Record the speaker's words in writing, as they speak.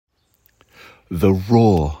The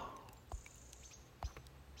roar.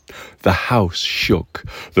 The house shook,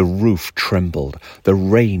 the roof trembled, the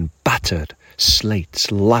rain battered,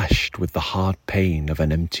 slates lashed with the hard pain of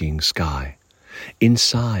an emptying sky.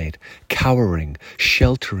 Inside, cowering,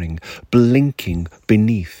 sheltering, blinking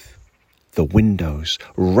beneath, the windows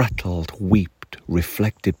rattled, weeped,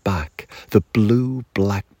 reflected back the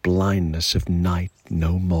blue-black blindness of night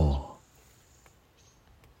no more.